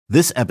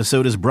This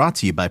episode is brought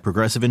to you by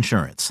Progressive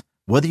Insurance.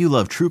 Whether you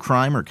love true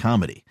crime or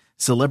comedy,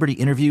 celebrity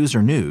interviews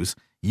or news,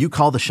 you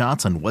call the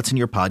shots on what's in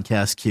your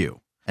podcast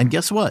queue. And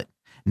guess what?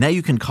 Now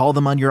you can call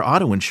them on your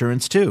auto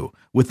insurance too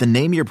with the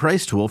Name Your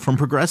Price tool from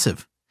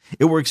Progressive.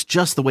 It works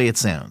just the way it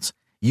sounds.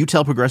 You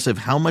tell Progressive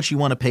how much you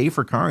want to pay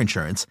for car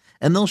insurance,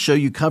 and they'll show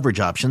you coverage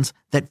options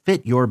that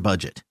fit your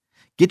budget.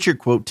 Get your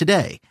quote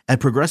today at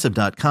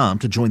Progressive.com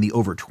to join the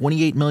over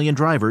 28 million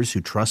drivers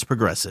who trust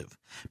Progressive.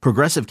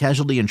 Progressive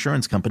Casualty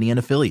Insurance Company and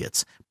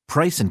Affiliates.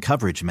 Price and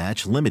coverage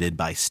match limited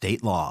by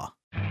state law.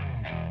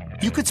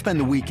 You could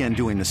spend the weekend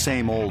doing the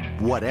same old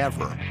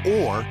whatever,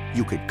 or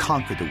you could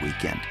conquer the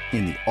weekend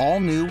in the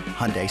all-new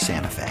Hyundai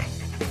Santa Fe.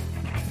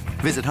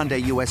 Visit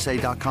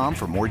HyundaiUSA.com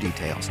for more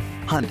details.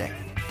 Hyundai,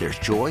 there's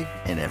joy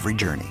in every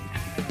journey.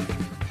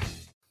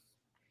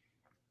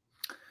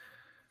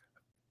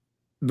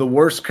 The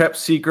worst kept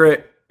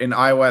secret in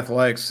Iowa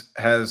athletics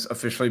has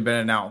officially been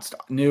announced.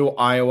 New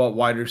Iowa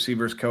wide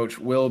receivers coach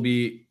will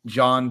be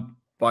Jon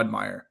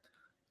Budmayr.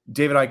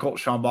 David Eichholt,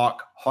 Sean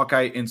Bach,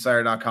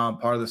 HawkeyeInsider.com,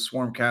 part of the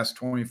Swarmcast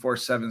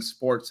 24/7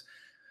 Sports.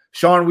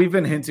 Sean, we've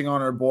been hinting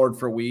on our board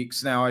for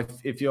weeks now.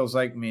 It feels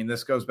like,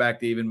 this goes back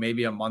to even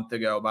maybe a month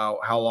ago about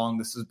how long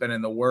this has been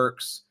in the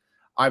works.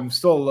 I'm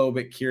still a little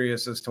bit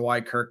curious as to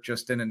why Kirk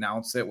just didn't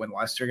announce it when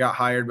Lester got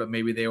hired, but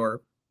maybe they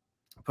were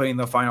putting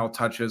the final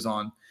touches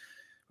on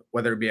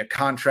whether it be a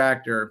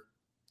contract or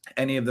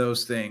any of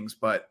those things.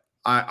 But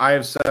I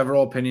have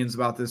several opinions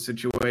about this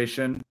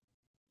situation,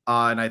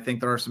 and I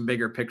think there are some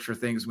bigger picture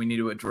things we need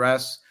to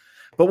address.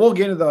 But we'll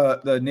get into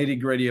the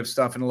nitty-gritty of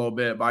stuff in a little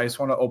bit. But I just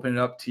want to open it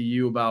up to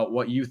you about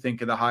what you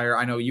think of the hire.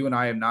 I know you and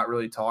I have not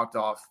really talked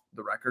off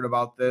the record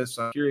about this.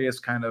 So I'm curious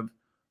kind of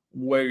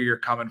where you're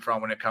coming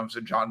from when it comes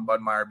to Jon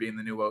Budmayr being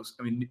the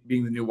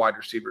new wide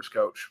receivers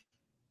coach.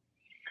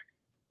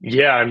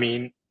 Yeah,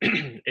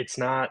 it's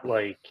not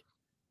like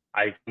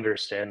I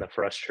understand the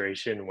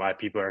frustration why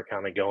people are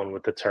kind of going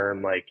with the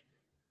term like,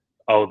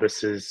 oh,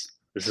 this is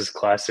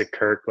classic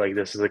Kirk. Like,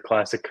 this is a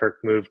classic Kirk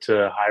move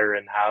to hire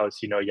in-house,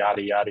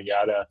 yada, yada,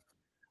 yada.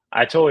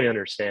 I totally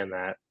understand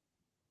that.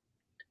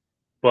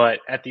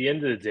 But at the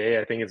end of the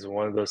day, I think it's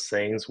one of those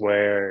things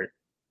where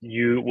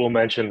you will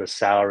mention the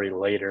salary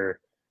later,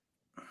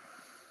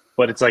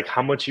 but it's like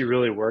how much you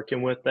really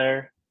working with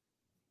there.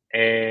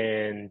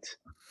 And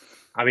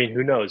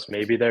who knows?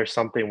 Maybe there's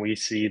something we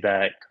see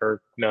that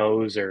Kirk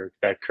knows or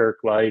that Kirk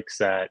likes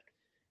that,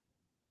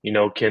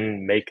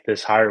 can make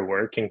this hire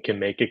work and can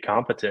make it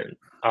competent.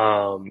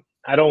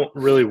 I don't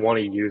really want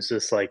to use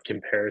this like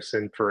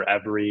comparison for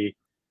every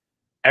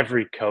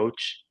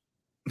coach,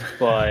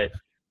 but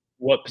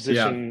what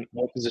position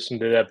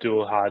did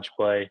Abdul Hodge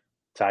play?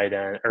 Tight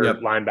end or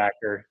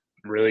linebacker,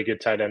 really good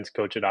tight ends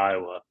coach at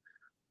Iowa.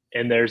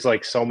 And there's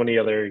like so many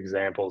other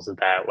examples of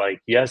that. Like,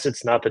 yes,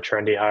 it's not the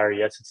trendy hire.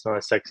 Yes, it's not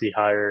a sexy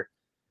hire.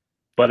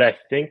 But I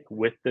think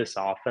with this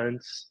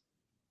offense,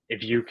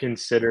 if you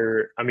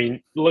consider,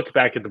 look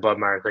back at the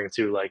Budmayr thing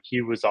too. Like,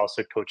 he was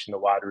also coaching the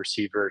wide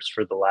receivers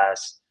for the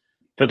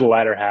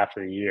latter half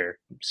of the year.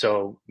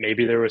 So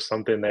maybe there was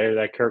something there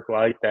that Kirk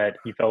liked that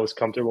he felt was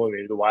comfortable.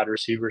 Maybe the wide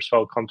receivers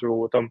felt comfortable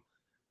with him.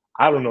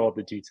 I don't know all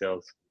the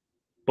details.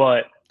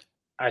 But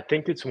I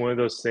think it's one of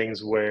those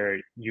things where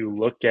you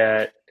look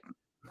at,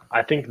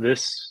 I think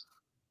this,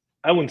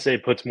 I wouldn't say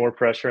it puts more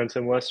pressure on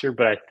Tim Lester,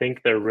 but I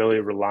think they're really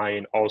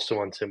relying also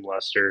on Tim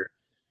Lester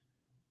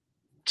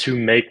to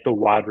make the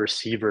wide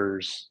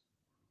receivers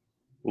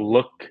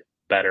look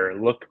better,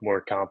 look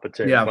more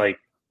competent. Yeah. Like,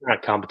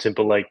 not competent,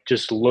 but like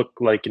just look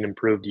like an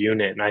improved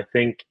unit. And I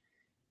think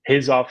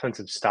his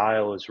offensive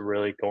style is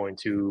really going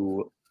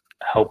to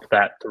help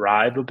that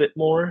thrive a bit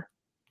more.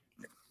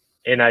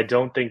 And I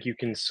don't think you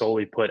can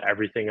solely put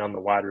everything on the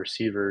wide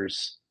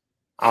receivers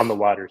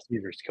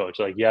coach.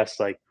 Like, yes,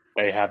 like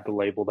they have the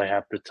label, they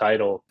have the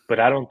title, but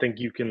I don't think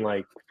you can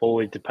like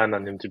fully depend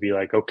on him to be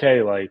like,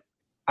 okay, like,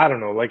 I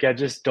don't know. Like, I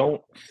just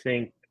don't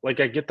think,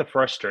 like, I get the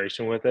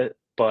frustration with it,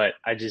 but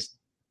I just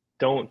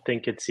don't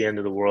think it's the end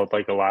of the world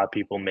like a lot of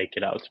people make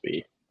it out to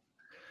be.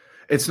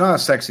 It's not a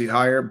sexy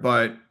hire,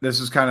 but this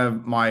is kind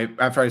of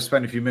after I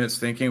spent a few minutes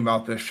thinking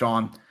about this,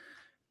 Sean,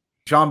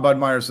 Jon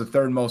Budmayr is the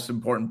third most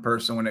important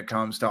person when it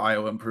comes to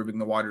Iowa improving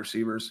the wide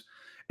receivers.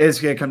 It's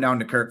going to come down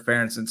to Kirk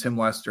Ferentz and Tim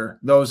Lester.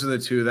 Those are the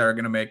two that are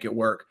going to make it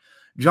work.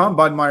 Jon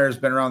Budmayr has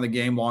been around the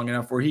game long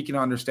enough where he can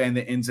understand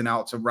the ins and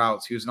outs of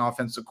routes. He was an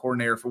offensive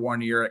coordinator for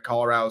 1 year at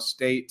Colorado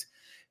State.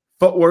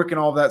 Footwork and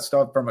all of that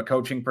stuff from a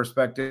coaching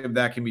perspective,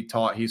 that can be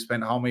taught. He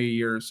spent how many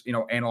years,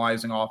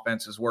 analyzing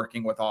offenses,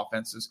 working with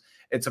offenses.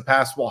 It's a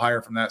passable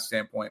hire from that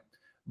standpoint.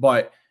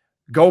 But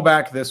go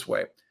back this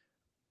way.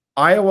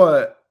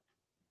 Iowa's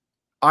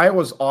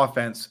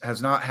offense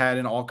has not had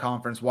an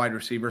all-conference wide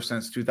receiver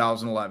since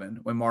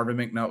 2011 when Marvin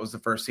McNutt was the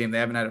first team. They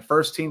haven't had a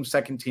first team,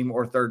 second team,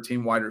 or third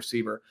team wide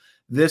receiver.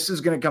 This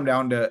is going to come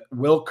down to,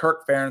 will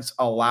Kirk Ferentz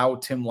allow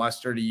Tim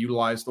Lester to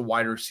utilize the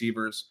wide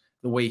receivers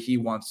the way he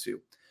wants to?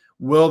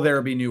 Will there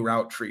be new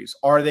route trees?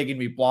 Are they going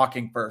to be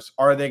blocking first?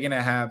 Are they going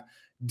to have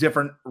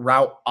different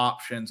route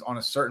options on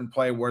a certain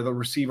play where the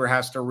receiver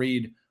has to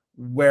read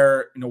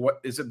where, what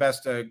is it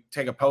best to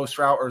take a post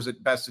route, or is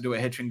it best to do a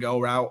hitch and go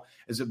route?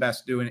 Is it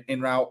best to do an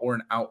in route or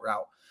an out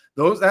route?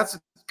 That's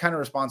the kind of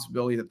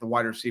responsibility that the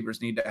wide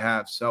receivers need to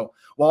have. So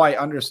while I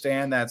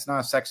understand that it's not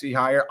a sexy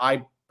hire,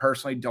 I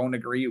personally don't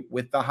agree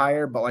with the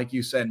hire, but like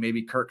you said,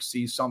 maybe Kirk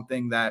sees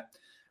something that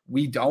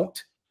we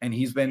don't, and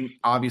he's been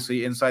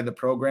obviously inside the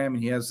program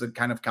and he has the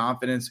kind of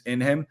confidence in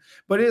him,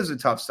 but it is a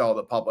tough sell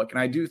to the public. And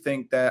I do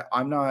think that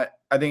I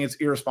think it's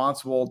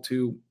irresponsible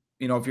to,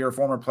 if you're a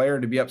former player,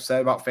 to be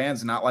upset about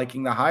fans not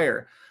liking the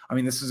hire. I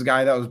mean, this is a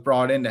guy that was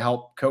brought in to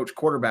help coach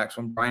quarterbacks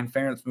when Brian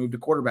Ferentz moved to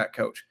quarterback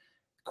coach.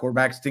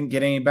 Quarterbacks didn't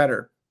get any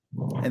better.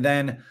 And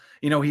then,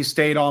 he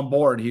stayed on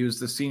board. He was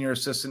the senior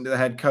assistant to the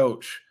head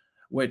coach,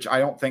 which I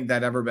don't think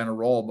that ever been a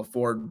role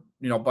before,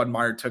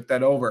 Budmayr took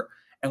that over.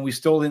 And we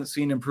still didn't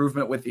see an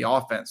improvement with the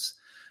offense.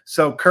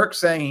 So Kirk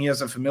saying he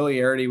has a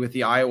familiarity with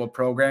the Iowa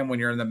program when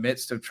you're in the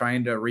midst of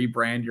trying to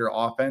rebrand your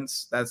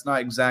offense, that's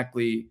not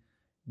exactly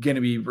going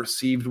to be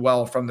received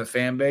well from the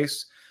fan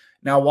base.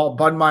 Now, while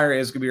Budmayr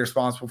is going to be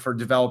responsible for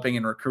developing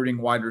and recruiting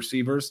wide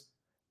receivers,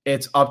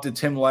 it's up to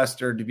Tim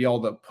Lester to be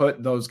able to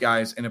put those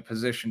guys in a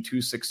position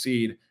to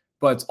succeed.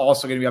 But it's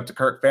also going to be up to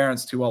Kirk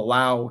Ferentz to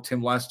allow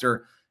Tim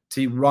Lester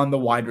to run the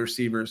wide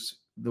receivers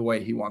the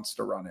way he wants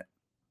to run it.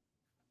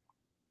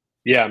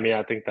 Yeah, I mean,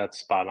 I think that's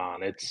spot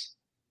on. It's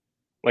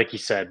like you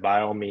said,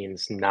 by all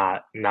means,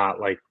 not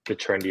like the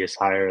trendiest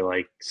hire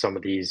like some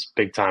of these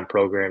big time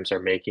programs are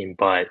making,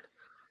 but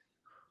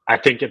I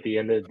think at the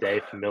end of the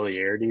day,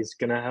 familiarity is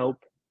going to help.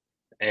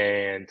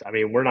 And I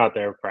mean, we're not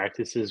there at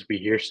practices. We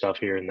hear stuff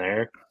here and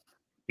there.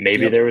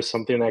 Maybe there was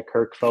something that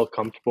Kirk felt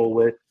comfortable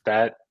with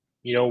that,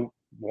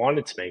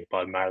 wanted to make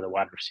Budmayr the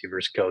wide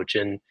receivers coach.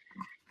 And,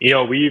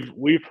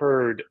 we've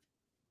heard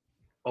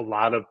a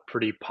lot of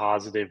pretty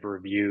positive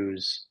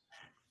reviews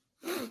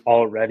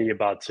already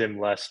about Tim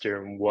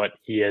Lester and what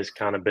he has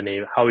kind of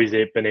how he's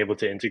been able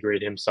to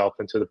integrate himself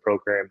into the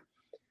program,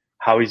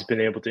 how he's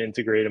been able to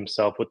integrate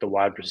himself with the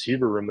wide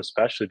receiver room,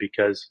 especially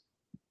because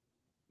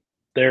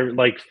there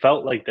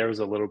felt like there was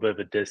a little bit of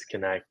a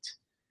disconnect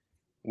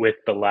with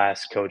the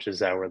last coaches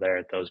that were there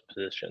at those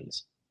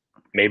positions.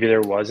 Maybe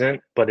there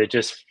wasn't, but it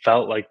just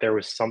felt like there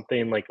was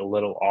something like a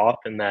little off,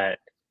 and that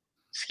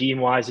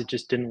scheme-wise it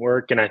just didn't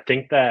work. And I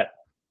think that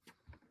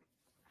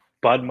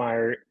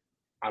Budmayr,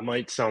 I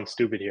might sound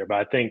stupid here, but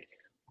I think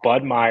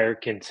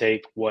Budmayr can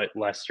take what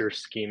Lester's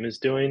scheme is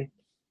doing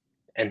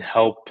and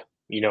help,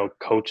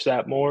 coach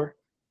that more.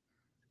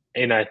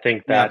 And I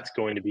think that's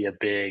going to be a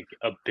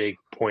big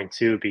point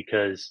too,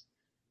 because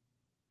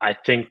I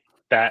think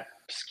that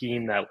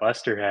scheme that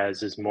Lester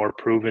has is more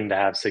proven to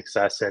have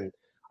success. And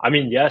I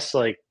mean, yes,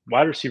 like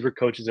wide receiver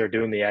coaches are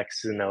doing the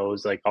X's and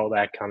O's, like all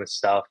that kind of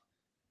stuff.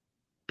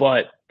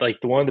 But like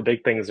one of the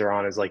big things they're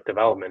on is like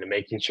development and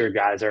making sure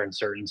guys are in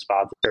certain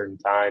spots at certain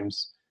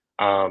times,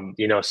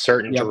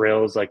 certain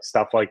drills, like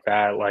stuff like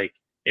that, like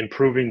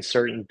improving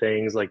certain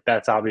things. Like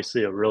that's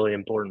obviously a really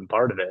important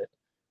part of it.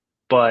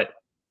 But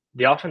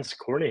the offensive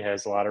coordinator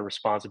has a lot of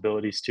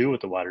responsibilities too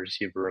with the wide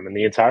receiver room and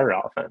the entire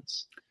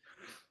offense.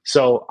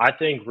 So I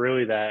think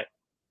really that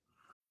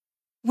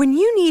when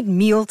you need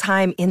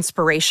mealtime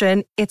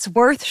inspiration, it's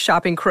worth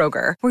shopping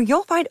Kroger, where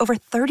you'll find over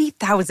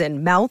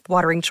 30,000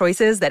 mouth-watering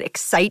choices that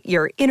excite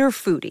your inner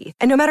foodie.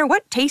 And no matter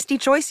what tasty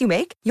choice you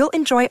make, you'll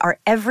enjoy our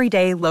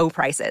everyday low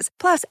prices,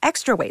 plus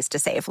extra ways to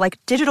save, like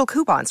digital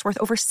coupons worth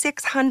over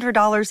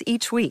 $600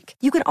 each week.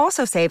 You can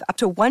also save up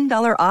to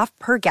 $1 off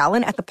per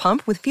gallon at the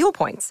pump with fuel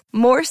points.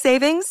 More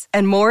savings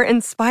and more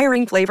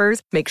inspiring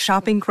flavors make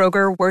shopping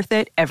Kroger worth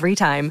it every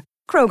time.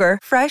 Kroger,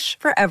 fresh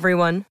for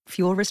everyone.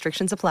 Fuel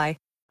restrictions apply.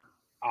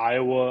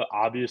 Iowa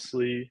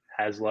obviously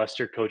has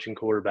Lester coaching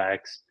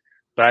quarterbacks,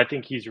 but I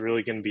think he's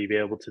really going to be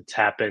able to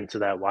tap into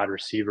that wide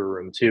receiver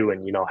room too,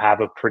 and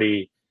have a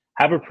pretty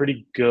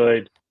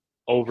good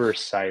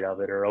oversight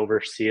of it, or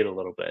oversee it a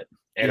little bit.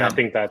 And I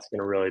think that's going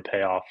to really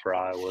pay off for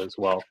Iowa as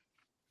well.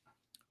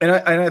 And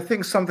I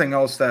think something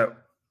else that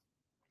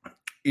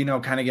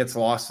kind of gets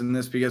lost in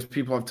this, because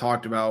people have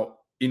talked about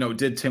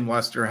did Tim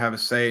Lester have a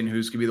say in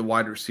who's going to be the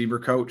wide receiver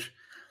coach?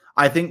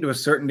 I think to a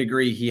certain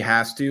degree he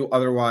has to.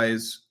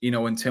 Otherwise,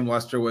 when Tim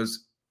Lester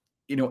was,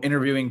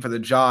 interviewing for the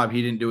job,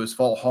 he didn't do his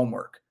full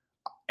homework.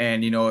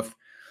 And,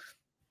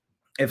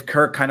 if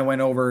Kirk kind of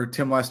went over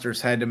Tim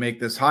Lester's head to make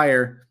this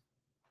hire,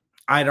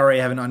 I'd already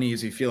have an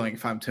uneasy feeling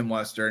if I'm Tim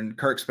Lester. And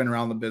Kirk's been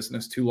around the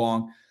business too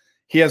long.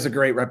 He has a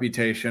great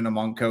reputation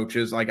among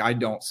coaches. Like, I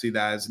don't see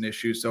that as an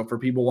issue. So for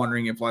people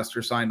wondering if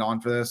Lester signed on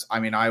for this,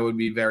 I mean, I would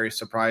be very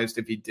surprised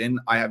if he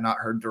didn't. I have not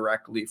heard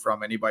directly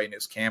from anybody in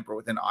his camp or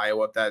within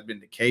Iowa if that had been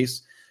the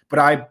case, but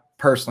I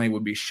personally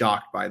would be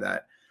shocked by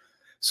that.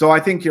 So I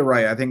think you're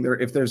right. I think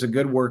if there's a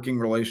good working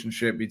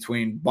relationship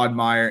between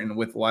Budmayr and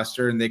with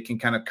Lester, and they can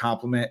kind of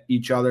complement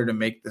each other to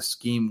make the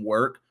scheme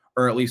work,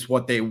 or at least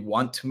what they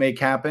want to make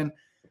happen,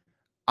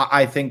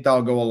 I think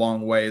that'll go a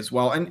long way as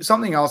well. And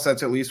something else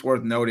that's at least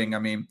worth noting, I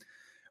mean,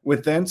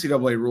 with the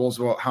NCAA rules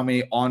about how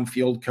many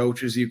on-field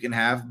coaches you can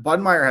have,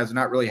 Budmayr has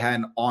not really had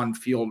an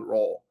on-field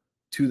role.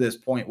 to this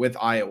point with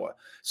Iowa.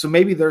 So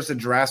maybe there's a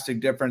drastic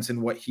difference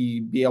in what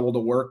he'd be able to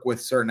work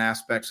with certain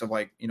aspects of,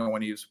 like,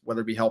 when he's,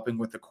 whether it be helping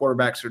with the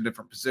quarterbacks or a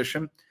different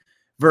position,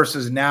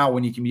 versus now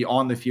when you can be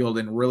on the field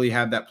and really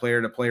have that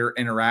player-to-player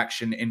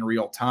interaction in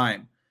real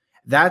time.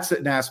 That's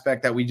an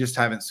aspect that we just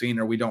haven't seen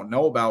or we don't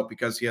know about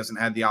because he hasn't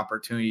had the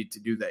opportunity to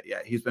do that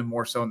yet. He's been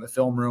more so in the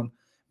film room,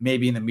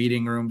 maybe in the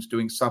meeting rooms,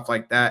 doing stuff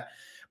like that.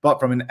 But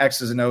from an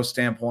X's and O's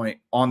standpoint,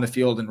 on the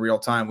field in real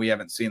time, we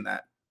haven't seen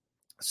that.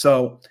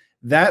 So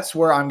that's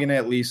where I'm going to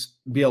at least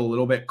be a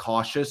little bit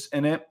cautious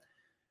in it.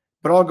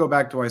 But I'll go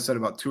back to what I said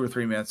about 2 or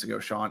 3 minutes ago,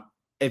 Sean.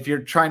 If you're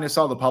trying to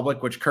sell the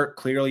public, which Kirk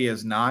clearly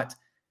is not,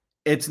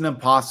 it's an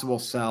impossible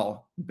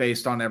sell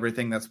based on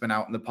everything that's been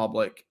out in the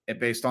public,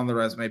 based on the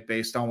resume,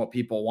 based on what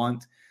people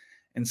want.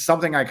 And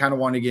something I kind of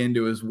want to get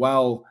into as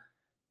well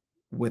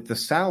with the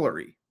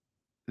salary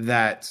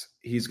that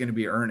he's going to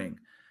be earning.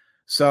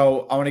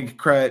 So I want to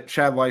credit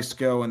Chad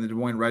Leistko and the Des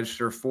Moines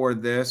Register for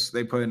this.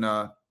 They put in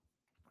a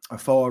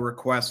FOA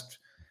request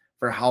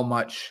for how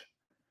much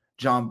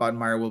Jon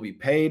Budmayr will be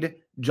paid.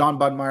 Jon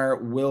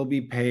Budmayr will be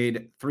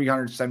paid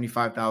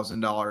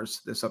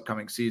 $375,000 this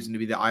upcoming season to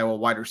be the Iowa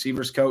wide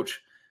receivers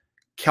coach.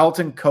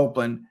 Kelton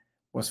Copeland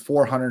was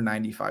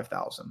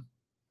 $495,000.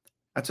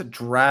 That's a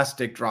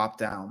drastic drop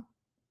down,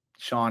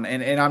 Sean.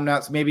 And I'm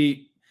not,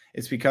 maybe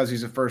it's because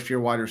he's a first-year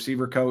wide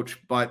receiver coach,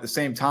 but at the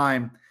same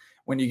time,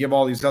 when you give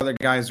all these other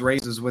guys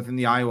raises within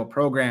the Iowa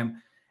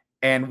program,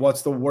 and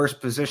what's the worst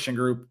position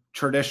group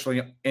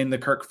traditionally in the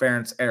Kirk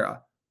Ferentz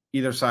era,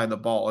 either side of the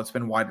ball, it's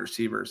been wide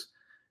receivers.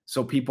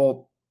 So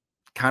people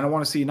kind of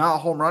want to see not a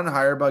home run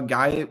hire, but a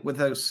guy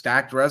with a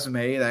stacked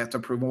resume that's a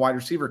proven wide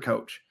receiver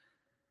coach.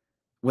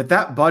 With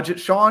that budget,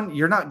 Sean,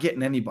 you're not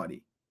getting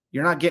anybody.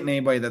 You're not getting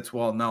anybody that's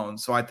well known.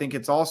 So I think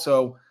it's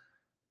also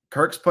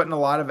Kirk's putting a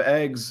lot of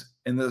eggs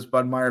in this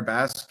Budmayr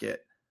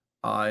basket.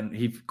 And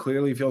he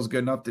clearly feels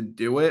good enough to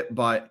do it.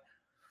 But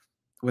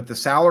with the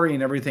salary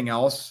and everything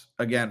else,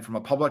 again, from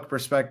a public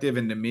perspective,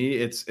 and to me,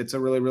 it's a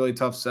really, really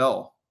tough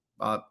sell.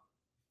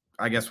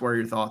 I guess what are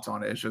your thoughts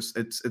on it?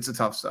 It's a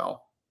tough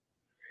sell.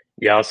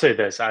 Yeah, I'll say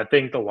this. I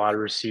think the wide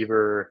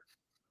receiver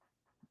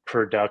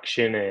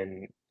production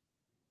and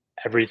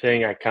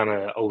everything, I kind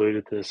of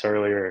alluded to this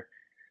earlier,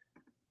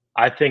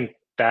 I think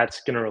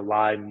that's going to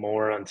rely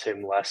more on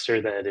Tim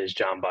Lester than it is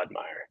Jon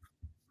Budmayr.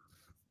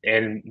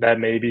 And that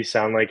maybe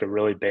sound like a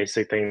really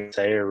basic thing to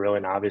say or really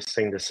an obvious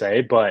thing to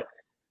say, but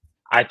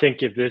I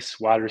think if this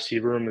wide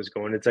receiver room is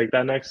going to take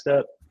that next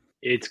step,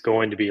 it's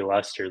going to be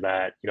Lester.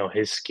 That,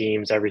 his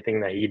schemes, everything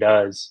that he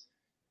does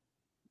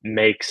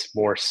makes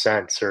more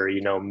sense, or,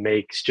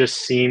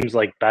 just seems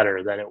like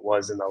better than it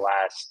was in the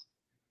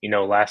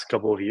last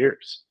couple of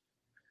years.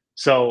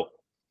 So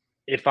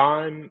if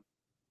I'm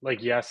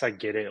like, yes, I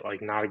get it,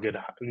 like not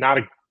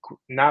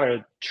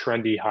a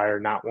trendy hire,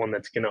 not one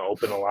that's going to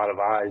open a lot of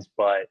eyes,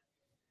 but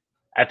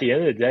at the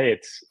end of the day,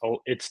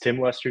 it's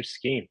Tim Lester's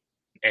scheme.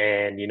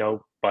 And,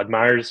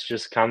 Budmayr's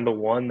just kind of the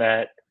one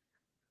that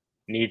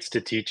needs to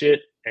teach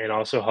it and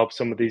also help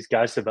some of these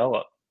guys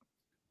develop.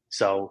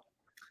 So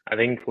I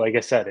think, like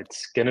I said,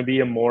 it's going to be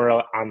a more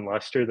on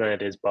Lester than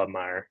it is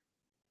Budmayr.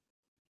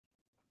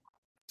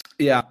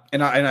 Yeah,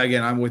 and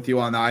again, I'm with you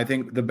on that. I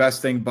think the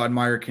best thing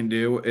Budmayr can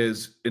do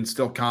is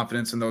instill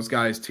confidence in those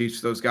guys,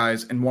 teach those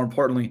guys, and more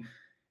importantly,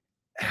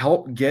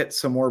 help get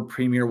some more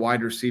premier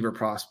wide receiver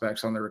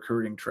prospects on the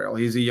recruiting trail.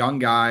 He's a young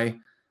guy.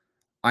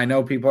 I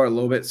know people are a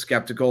little bit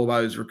skeptical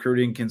about his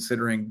recruiting,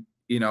 considering,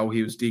 he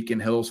was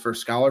Deacon Hill's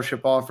first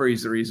scholarship offer.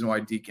 He's the reason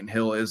why Deacon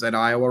Hill is at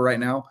Iowa right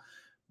now.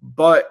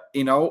 But,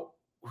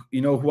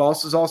 who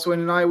else is also in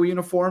an Iowa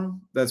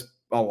uniform? That's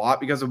a lot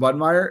because of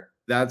Budmayr.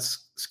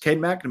 That's Cade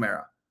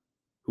McNamara,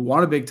 who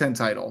won a Big Ten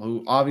title,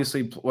 who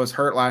obviously was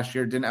hurt last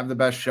year, didn't have the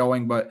best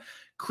showing, but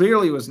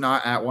clearly was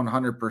not at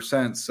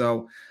 100%.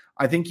 So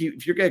I think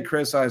if you're going to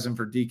criticize him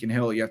for Deacon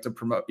Hill, you have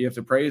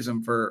to praise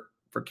him for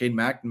Cade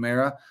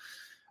McNamara.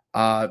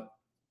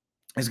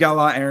 He's got a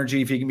lot of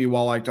energy. If he can be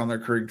well-liked on the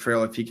recruiting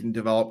trail, if he can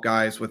develop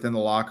guys within the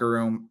locker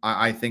room,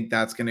 I think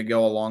that's going to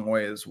go a long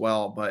way as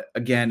well. But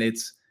again,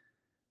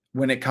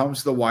 when it comes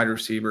to the wide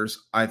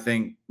receivers, I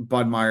think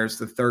Budmayr is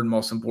the third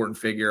most important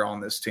figure on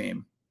this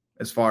team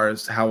as far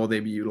as how will they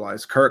be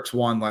utilized. Kirk's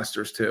one,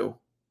 Lester's two,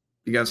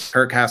 because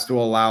Kirk has to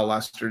allow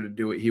Lester to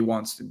do what he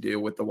wants to do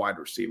with the wide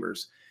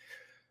receivers.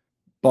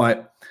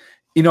 But,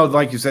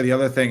 like you said, the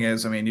other thing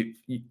is,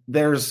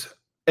 there's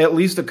at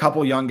least a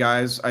couple young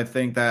guys, I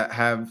think, that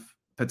have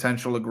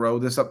potential to grow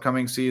this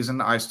upcoming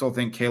season. I still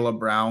think Caleb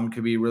Brown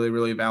could be really,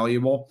 really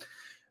valuable.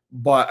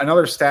 But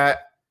another stat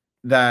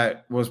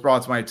that was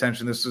brought to my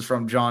attention, this is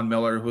from John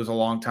Miller, who is a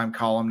longtime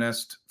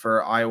columnist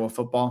for Iowa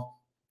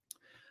football.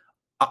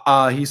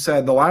 He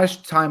said the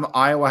last time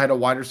Iowa had a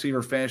wide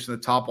receiver finish in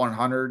the top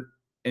 100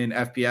 in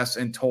FBS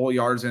and total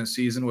yards in a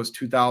season was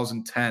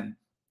 2010.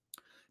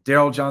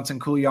 Daryl Johnson,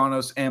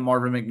 Koulianos, and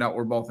Marvin McNutt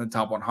were both in the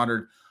top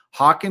 100.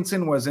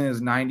 Hawkinson was in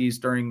his 90s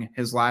during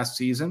his last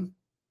season,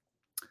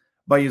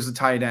 but he was a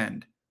tight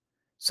end.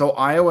 So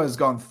Iowa has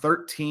gone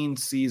 13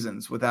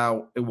 seasons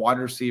without a wide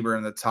receiver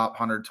in the top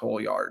 100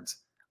 total yards.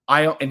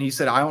 And he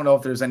said, I don't know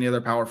if there's any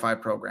other Power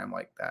 5 program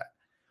like that.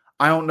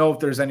 I don't know if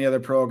there's any other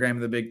program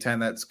in the Big Ten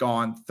that's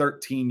gone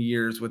 13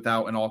 years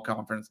without an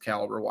all-conference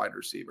caliber wide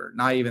receiver.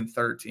 Not even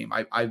 13.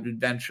 I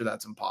would venture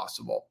that's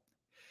impossible.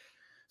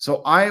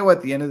 So Iowa,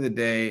 at the end of the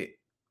day,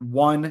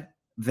 one,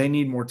 they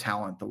need more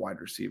talent, the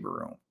wide receiver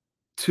room.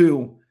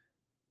 Two,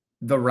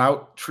 the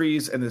route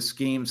trees and the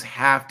schemes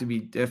have to be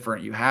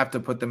different. You have to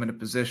put them in a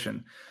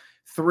position.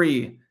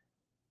 Three,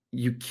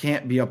 you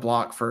can't be a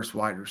block first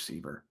wide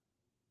receiver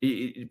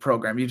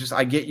program.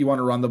 I get you want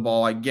to run the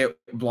ball. I get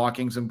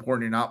blocking's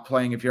important. You're not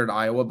playing if you're at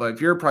Iowa, but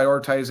if you're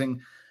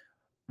prioritizing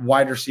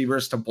wide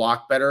receivers to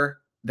block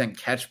better than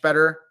catch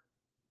better,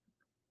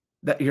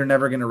 that you're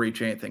never going to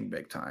reach anything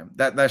big time.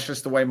 That's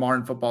just the way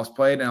modern football's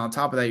played. And on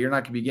top of that, you're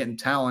not going to be getting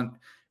talent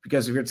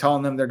because if you're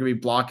telling them they're going to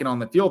be blocking on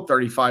the field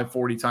 35,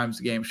 40 times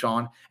a game,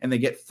 Sean, and they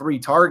get 3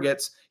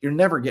 targets, you're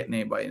never getting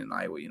anybody in an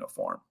Iowa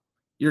uniform.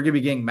 You're going to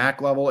be getting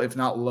MAC level, if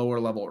not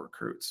lower level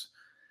recruits.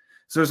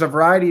 So there's a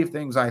variety of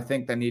things I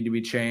think that need to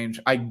be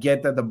changed. I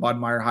get that the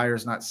Budmayr hire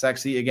is not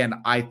sexy.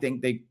 Again, I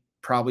think they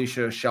probably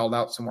should have shelled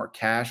out some more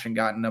cash and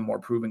gotten a more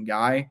proven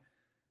guy.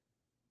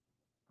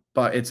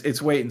 But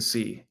it's wait and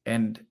see.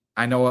 And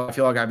I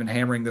feel like I've been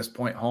hammering this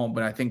point home,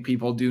 but I think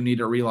people do need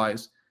to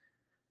realize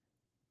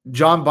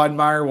Jon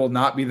Budmayr will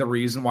not be the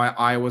reason why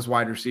Iowa's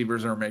wide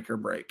receivers are make or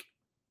break.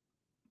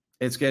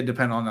 It's going to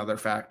depend on other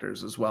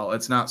factors as well.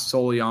 It's not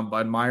solely on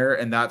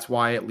Budmayr, and that's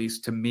why, at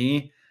least to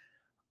me,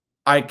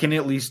 I can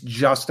at least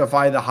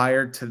justify the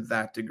hire to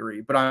that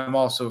degree. But I'm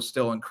also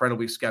still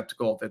incredibly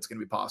skeptical if it's going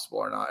to be possible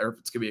or not, or if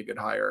it's going to be a good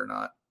hire or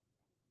not.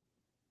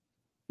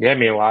 Yeah, I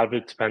mean, a lot of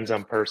it depends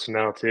on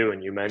personnel too.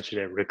 And you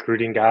mentioned it,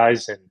 recruiting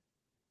guys, and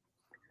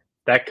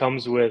that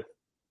comes with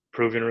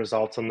proven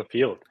results on the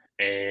field.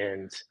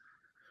 And,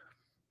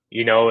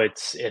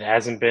 it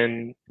hasn't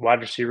been wide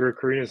receiver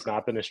recruiting has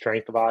not been a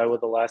strength of Iowa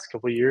the last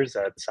couple of years.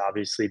 That's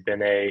obviously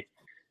been a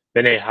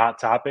hot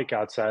topic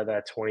outside of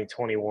that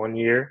 2021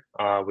 year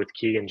with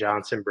Keegan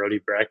Johnson, Brody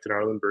Brecht, and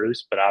Arlen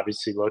Bruce. But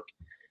obviously, look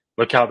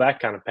how that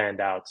kind of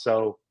panned out.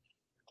 So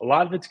a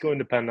lot of it's going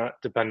to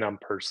depend on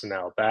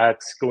personnel.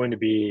 That's going to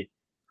be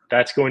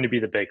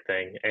the big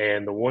thing.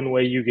 And the one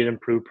way you get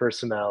improved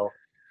personnel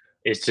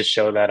is to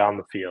show that on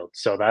the field.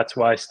 So that's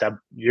why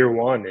year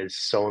 1 is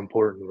so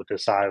important with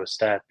this Iowa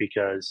staff,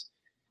 because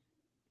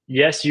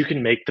yes, you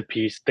can make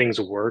things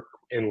work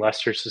in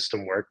Lester's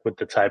system work with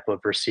the type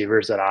of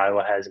receivers that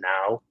Iowa has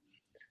now.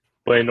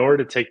 But in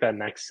order to take that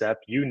next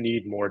step, you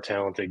need more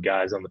talented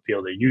guys on the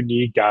field. You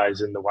need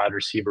guys in the wide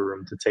receiver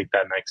room to take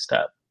that next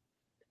step.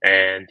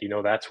 And,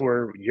 that's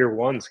where year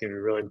 1 is going to be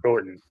really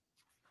important.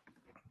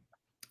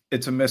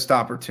 It's a missed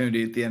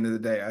opportunity at the end of the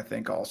day, I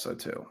think, also,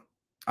 too.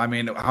 I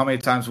mean, how many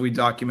times we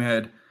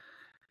documented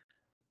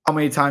how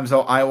many times the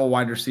Iowa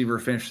wide receiver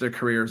finished their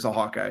career as a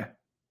Hawkeye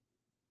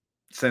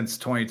since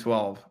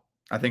 2012?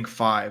 I think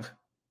 5.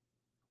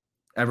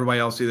 Everybody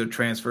else either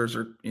transfers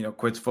or,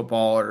 quits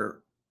football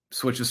or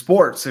switches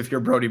sports if you're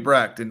Brody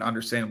Brecht, and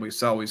understandably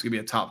so. He's going to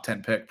be a top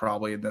 10 pick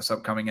probably in this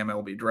upcoming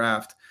MLB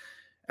draft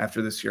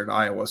after this year at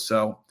Iowa.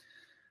 So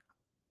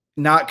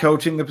not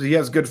coaching, he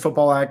has good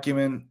football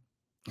acumen.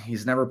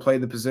 He's never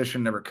played the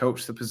position, never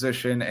coached the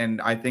position,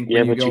 and I think you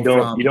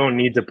don't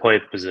need to play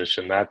the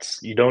position.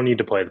 You don't need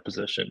to play the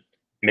position.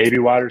 Maybe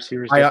wide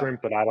receiver is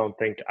different, but I don't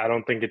think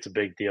it's a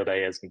big deal that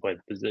he hasn't played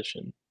the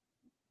position.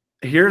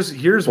 Here's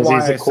why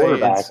he's a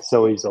quarterback,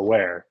 so he's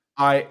aware.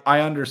 I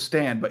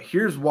understand, but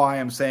here's why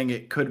I'm saying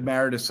it could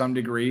matter to some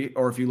degree,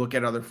 or if you look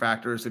at other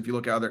factors, if you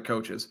look at other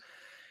coaches.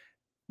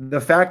 The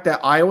fact that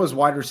Iowa's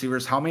wide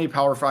receivers, how many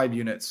Power 5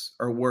 units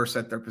are worse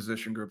at their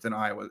position group than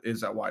Iowa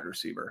is at wide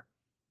receiver?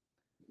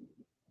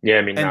 Yeah,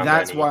 I mean, and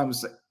that's why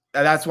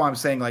I'm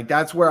saying, like,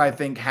 that's where I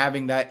think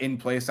having that in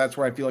place, that's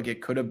where I feel like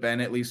it could have been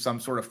at least some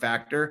sort of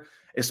factor,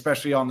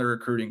 especially on the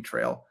recruiting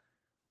trail.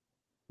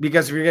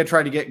 Because if you're going to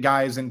try to get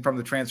guys in from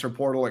the transfer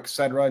portal, et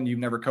cetera, and you've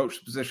never coached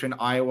the position,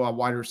 Iowa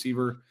wide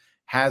receiver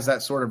has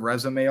that sort of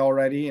resume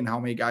already, and how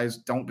many guys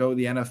don't go to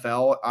the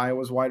NFL,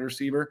 Iowa's wide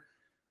receiver.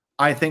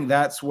 I think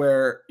that's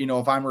where,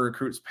 if I'm a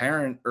recruit's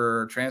parent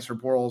or transfer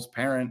portal's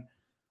parent,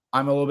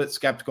 I'm a little bit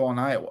skeptical on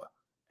Iowa.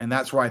 And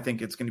that's where I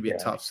think it's going to be a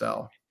tough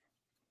sell.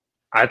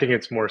 I think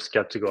it's more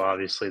skeptical,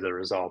 obviously, the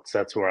results.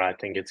 That's where I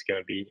think it's going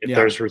to be. If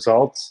there's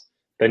results,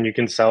 then you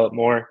can sell it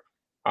more.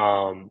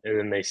 And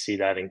then they see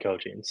that in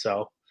coaching.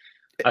 So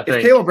if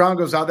Caleb Brown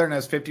goes out there and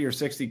has 50 or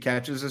 60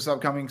 catches this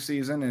upcoming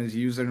season and is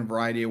used in a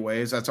variety of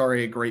ways, that's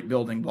already a great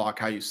building block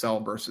how you sell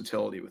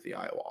versatility with the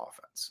Iowa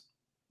offense.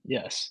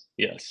 Yes,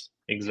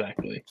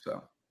 exactly.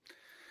 So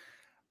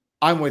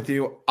I'm with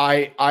you.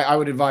 I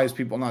would advise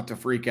people not to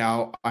freak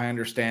out. I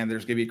understand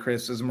there's going to be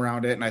criticism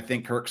around it, and I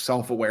think Kirk's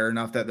self-aware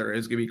enough that there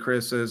is going to be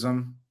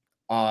criticism.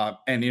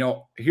 And,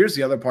 here's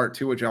the other part,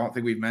 too, which I don't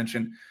think we've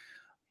mentioned.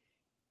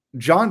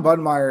 Jon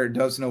Budmayr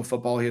does know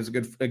football. He has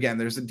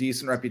there's a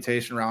decent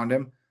reputation around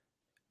him.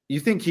 You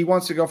think he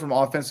wants to go from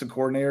offensive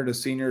coordinator to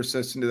senior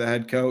assistant to the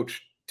head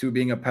coach to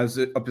being a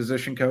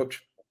position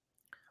coach?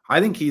 I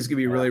think he's going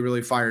to be really,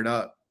 really fired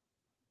up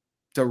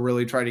to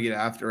really try to get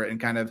after it and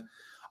kind of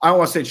I don't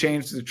want to say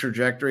change the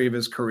trajectory of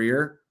his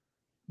career,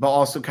 but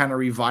also kind of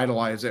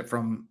revitalize it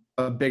from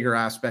a bigger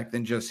aspect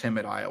than just him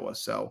at Iowa.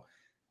 So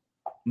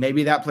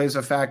maybe that plays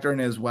a factor in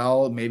as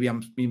well. Maybe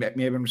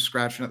I'm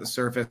scratching at the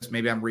surface.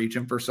 Maybe I'm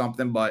reaching for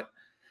something, but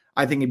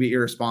I think it'd be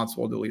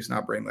irresponsible to at least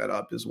not bring that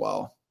up as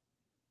well.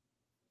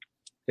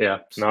 Yeah,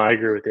 no, I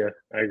agree with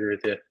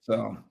you.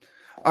 So,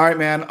 all right,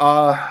 man.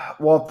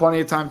 We'll have plenty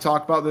of time to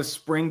talk about this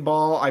spring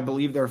ball. I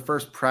believe their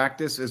first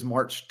practice is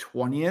March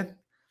 20th.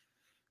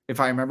 If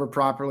I remember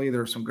properly,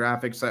 there's some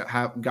graphics that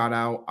have got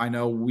out. I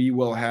know we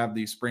will have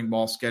the spring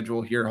ball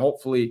schedule here.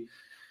 Hopefully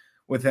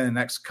within the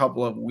next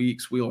couple of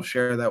weeks, we will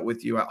share that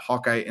with you at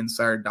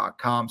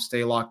HawkeyeInsider.com.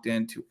 Stay locked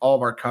in to all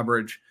of our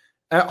coverage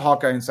at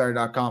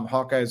HawkeyeInsider.com.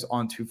 Hawkeyes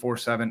on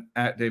 247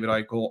 at David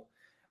Eichel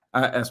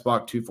at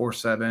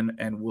SBach247,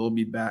 and we'll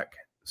be back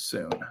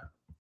soon.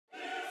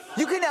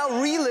 You can now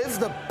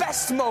relive the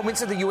best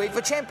moments of the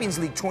UEFA Champions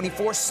League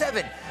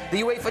 24/7.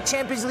 The UEFA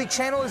Champions League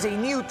channel is a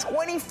new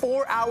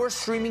 24-hour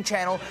streaming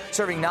channel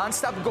serving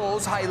non-stop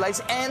goals,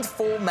 highlights, and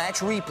full match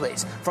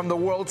replays from the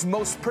world's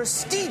most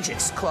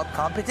prestigious club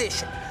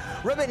competition.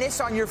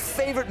 Reminisce on your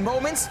favorite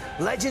moments,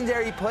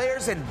 legendary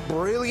players, and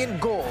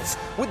brilliant goals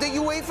with the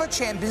UEFA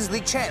Champions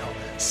League channel,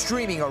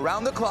 streaming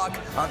around the clock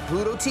on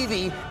Pluto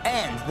TV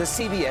and the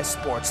CBS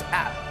Sports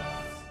app.